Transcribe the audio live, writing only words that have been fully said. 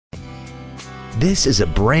This is a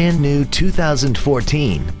brand new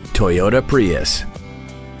 2014 Toyota Prius.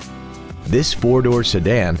 This four-door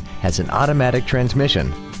sedan has an automatic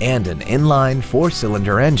transmission and an inline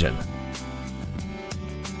four-cylinder engine.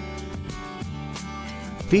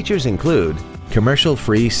 Features include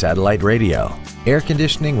commercial-free satellite radio, air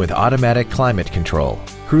conditioning with automatic climate control,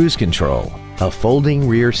 cruise control, a folding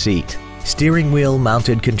rear seat, steering wheel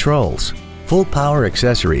mounted controls, full power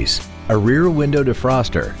accessories, a rear window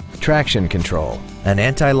defroster, traction control, an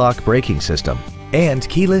anti-lock braking system, and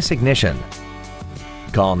keyless ignition.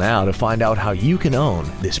 Call now to find out how you can own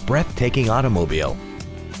this breathtaking automobile.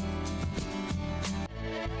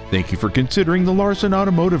 Thank you for considering the Larson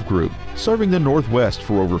Automotive Group, serving the Northwest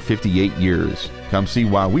for over 58 years. Come see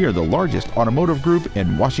why we are the largest automotive group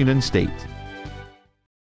in Washington State.